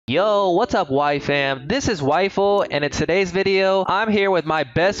Yo, what's up, YFAM? This is Wifle, and in today's video, I'm here with my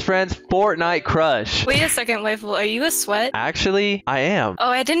best friend's Fortnite crush. Wait a second, Wifle. Are you a sweat? Actually, I am. Oh,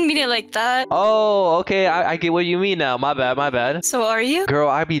 I didn't mean it like that. Oh, okay, I get what you mean now. My bad, my bad. So are you? Girl,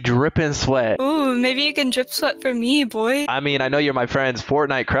 I be dripping sweat. Ooh, maybe you can drip sweat for me, boy. I mean, I know you're my friend's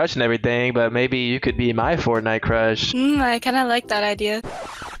Fortnite crush and everything, but maybe you could be my Fortnite crush. I kind of like that idea.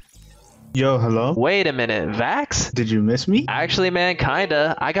 Yo, hello? Wait a minute, Vax? Did you miss me? Actually, man,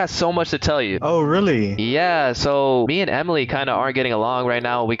 kinda. I got so much to tell you. Oh, really? Yeah, so me and Emilee kind of aren't getting along right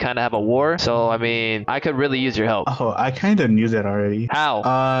now. We kind of have a war. So, I mean, I could really use your help. Oh, I kind of knew that already. How?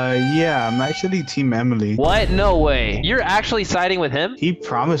 Yeah, I'm actually Team Emilee. What? No way. You're actually siding with him? He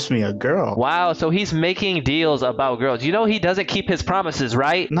promised me a girl. Wow, so he's making deals about girls. You know he doesn't keep his promises,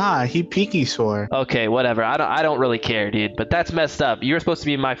 right? Nah, he peaky swore. Okay, whatever. I don't really care, dude. But that's messed up. You're supposed to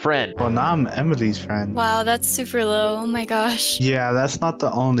be my friend. Well, now I'm Emilee's friend. Wow, that's super low. Oh my gosh. Yeah, that's not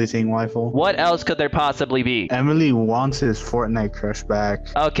the only thing, Wifle. What else could there possibly be? Emilee wants his Fortnite crush back.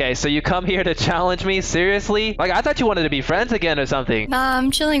 Okay, so you come here to challenge me? Seriously? Like, I thought you wanted to be friends again or something. Nah, I'm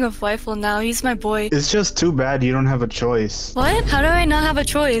chilling with Wifle now. He's my boy. It's just too bad you don't have a choice. What? How do I not have a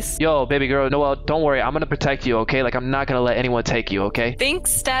choice? Yo, baby girl, Noel, don't worry. I'm gonna protect you, okay? Like, I'm not gonna let anyone take you, okay?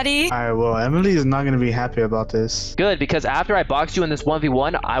 Thanks, Daddy. Alright, well, Emilee is not gonna be happy about this. Good, because after I box you in this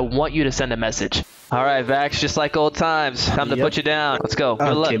 1v1, I want you to send a message. All right, Vax, just like old times. Time to put you down. Let's go. Good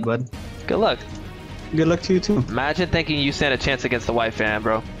Okay, luck. bud. Good luck. Good luck to you, too. Imagine thinking you stand a chance against the white fan,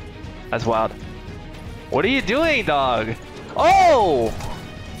 bro. That's wild. What are you doing, dog? Oh!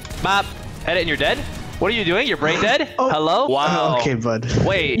 Map. Edit and you're dead? What are you doing? Your brain dead? Oh. Hello? Wow. Okay, bud.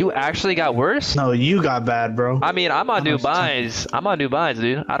 Wait, you actually got worse? No, you got bad, bro. I mean, I'm on new binds. I'm on new binds,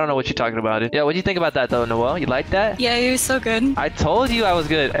 dude. I don't know what you're talking about, dude. Yeah, what do you think about that, though, Noel? You like that? Yeah, you're so good. I told you I was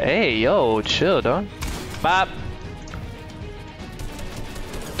good. Hey, yo, chill, dog. Bop.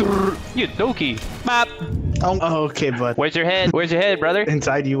 You dokie. Bop. Oh, okay, bud. Where's your head? Where's your head, brother?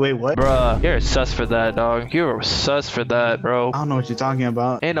 Inside you, wait, what? Bruh, you're sus for that, dog. You're sus for that, bro. I don't know what you're talking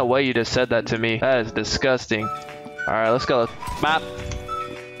about. Ain't no way you just said that to me. That is disgusting. Alright, let's go. Bop.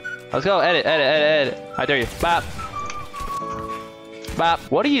 Let's go. Edit, edit, edit, edit. I dare you. Bop. Bop.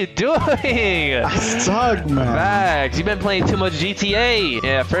 What are you doing? I suck, man. Max, you've been playing too much GTA.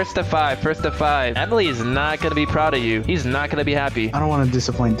 Yeah, first to five, first to five. Emilee is not gonna be proud of you. He's not gonna be happy. I don't want to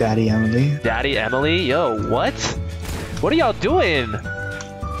disappoint Daddy, Emilee. Daddy, Emilee? Yo, what? What are y'all doing?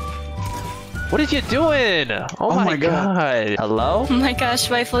 What is you doing? Oh my god. Hello? Oh my gosh,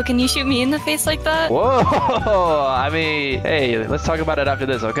 Wifle, can you shoot me in the face like that? Whoa. I mean, hey, let's talk about it after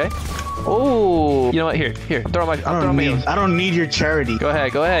this, okay? Oh, you know what? Here. I'm throwing my. I don't need your charity. Go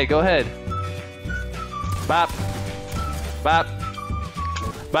ahead. Go ahead. Bop. Bop.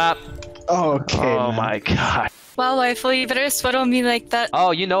 Bop. Okay. Oh man. my god. Wow, Wifle, you better sweat on me like that. Oh,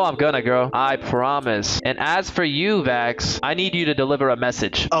 you know I'm gonna, girl. I promise. And as for you, Vax, I need you to deliver a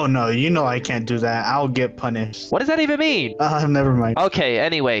message. Oh no, you know I can't do that. I'll get punished. What does that even mean? Never mind. Okay,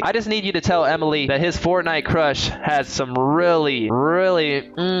 anyway, I just need you to tell Emilee that his Fortnite crush has some really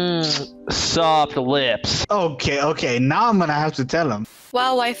soft lips. Okay. Now I'm gonna have to tell him.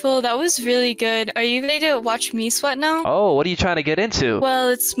 Wow, Wifle, that was really good. Are you ready to watch me sweat now? Oh, what are you trying to get into? Well,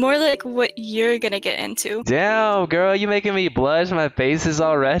 it's more like what you're gonna get into. Damn, girl, you making me blush. My face is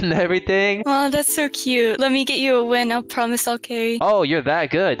all red and everything. Oh, that's so cute. Let me get you a win. I'll promise I'll carry. Oh, you're that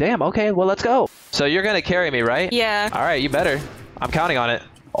good. Damn, okay, well, let's go. So you're gonna carry me, right? Yeah. All right, you better. I'm counting on it.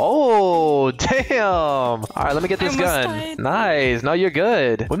 Oh, damn. All right, let me get this gun. Died. Nice. No, you're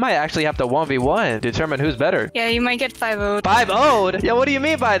good. We might actually have to 1v1, determine who's better. Yeah, you might get 5-0'd. 5-0'd? Yeah, what do you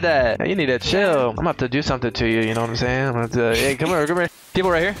mean by that? You need to chill. I'm gonna have to do something to you, you know what I'm saying? I'm gonna have to, hey, come here.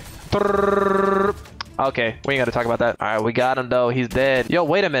 People right here. Okay, we ain't gotta talk about that. All right, we got him though. He's dead. Yo,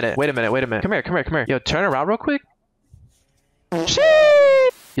 wait a minute. Come here. Yo, turn around real quick. Shit.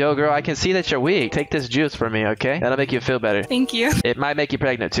 Yo, girl, I can see that you're weak. Take this juice from me, okay? That'll make you feel better. Thank you. It might make you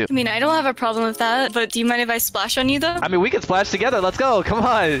pregnant too. I mean, I don't have a problem with that, but do you mind if I splash on you though? I mean, we can splash together. Let's go. Come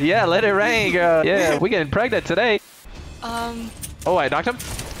on. Yeah, let it rain, girl. Yeah, we getting pregnant today. Oh, I knocked him.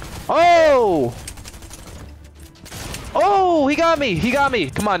 Oh! Oh, he got me.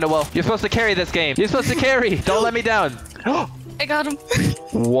 Come on, Noel. You're supposed to carry this game. You're supposed to carry. Don't let me down. I got him.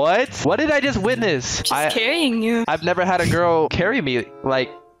 What? What did I just witness? Just carrying you. I've never had a girl carry me. Like,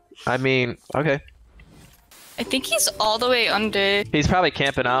 I mean, okay. I think he's all the way under. He's probably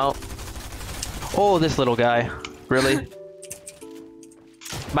camping out. Oh, this little guy. Really?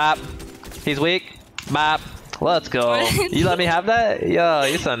 Bop. He's weak. Bop. Let's go. You let me have that? Yo,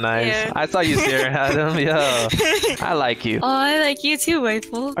 you're so nice. Yeah. I saw you staring at him. Yo, I like you. Oh, I like you too,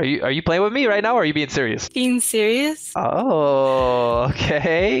 Wifeful. Are you playing with me right now, or are you being serious? Being serious? Oh,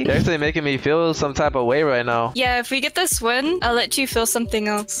 okay. You're actually making me feel some type of way right now. Yeah, if we get this win, I'll let you feel something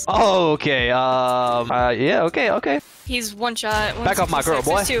else. Oh, okay. Yeah, okay. He's one shot. Back off my girl,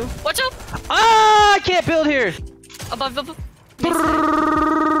 boy. Two. Watch out! Ah, I can't build here. Above.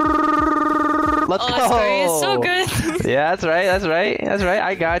 Let's Oh, go. that story is so good. Yeah, that's right.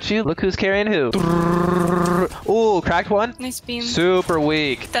 I got you. Look who's carrying who. Ooh, cracked one. Nice beam. Super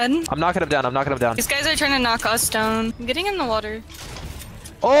weak. Done. I'm knocking him down. These guys are trying to knock us down. I'm getting in the water.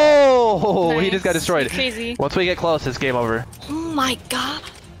 Oh, he Nice. just got destroyed. Crazy. Once we get close, it's game over. Oh my god.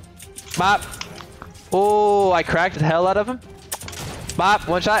 Bop. Oh, I cracked the hell out of him. Bop,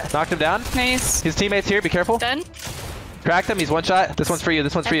 one shot. Knocked him down. Nice. His teammate's here. Be careful. Done. Cracked him. He's one shot. This one's for you. I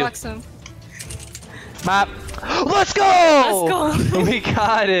boxed him. Bop. Let's go! Let's go. We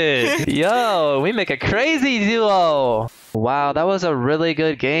got it. Yo, we make a crazy duo. Wow, that was a really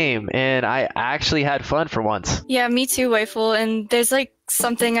good game, and I actually had fun for once. Yeah, me too, Wifeful. And there's like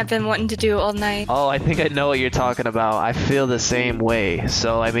something I've been wanting to do all night. Oh, I think I know what you're talking about. I feel the same way.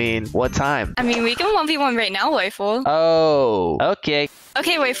 So, I mean, what time? I mean, we can 1v1 right now, Wifeful. Oh, okay.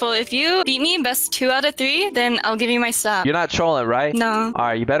 Okay, Wifeful, if you beat me best 2 out of 3, then I'll give you my stop. You're not trolling, right? No. All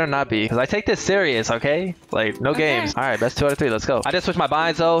right, you better not be, because I take this serious, okay? Like, no Okay. games. All right, best 2 out of 3. Let's go. I just switched my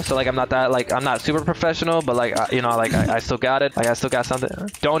binds, though, so, like, I'm not super professional, but, like, you know, like, I still got it. Like, I still got something.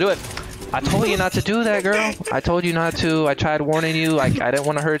 Don't do it. I told you not to do that, girl. I told you not to. I tried warning you. I didn't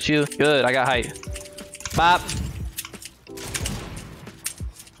want to hurt you. Good, I got height. Bop.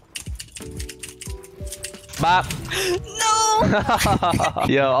 Bop. No!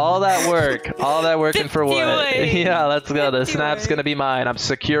 Yo, all that work and for what? away. Yeah, let's go. The 50 snap's away. gonna be mine. I'm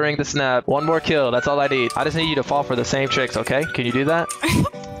securing the snap. One more kill. That's all I need. I just need you to fall for the same tricks, okay? Can you do that?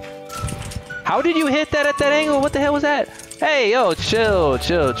 How did you hit that at that angle? What the hell was that? Hey, yo, chill.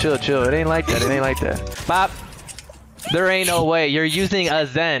 It ain't like that. Bop. There ain't no way. You're using a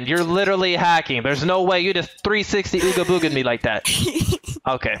Zen. You're literally hacking. There's no way you just 360 ooga booga'd me like that.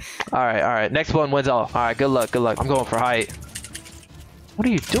 Okay. All right. Next one wins all. All right, good luck. I'm going for height. What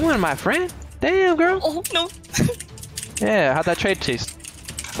are you doing, my friend? Damn, girl. Oh, no. Yeah, how'd that trade taste?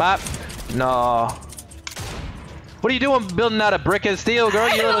 Bop. No. What are you doing building out of brick and steel, girl?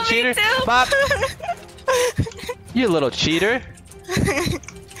 You little cheater. Bop. You little cheater.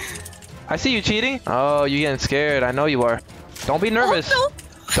 I see you cheating. Oh, you getting scared. I know you are. Don't be nervous. Oh,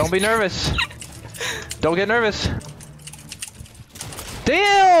 no. Don't be nervous. Don't get nervous.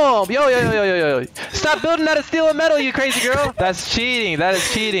 Damn! Yo. Stop building out of steel and metal, you crazy girl. That's cheating. That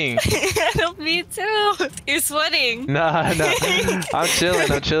is cheating. Help me too. You're sweating. Nah. I'm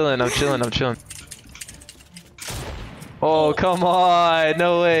chilling. Oh, come on.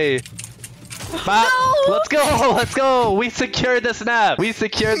 No way. Bop. No. Let's go. We secured the snap.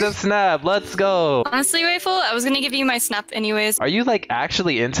 Let's go. Honestly, Wifeful, I was gonna give you my snap anyways. Are you like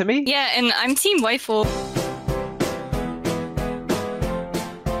actually into me? Yeah, and I'm Team Wifeful.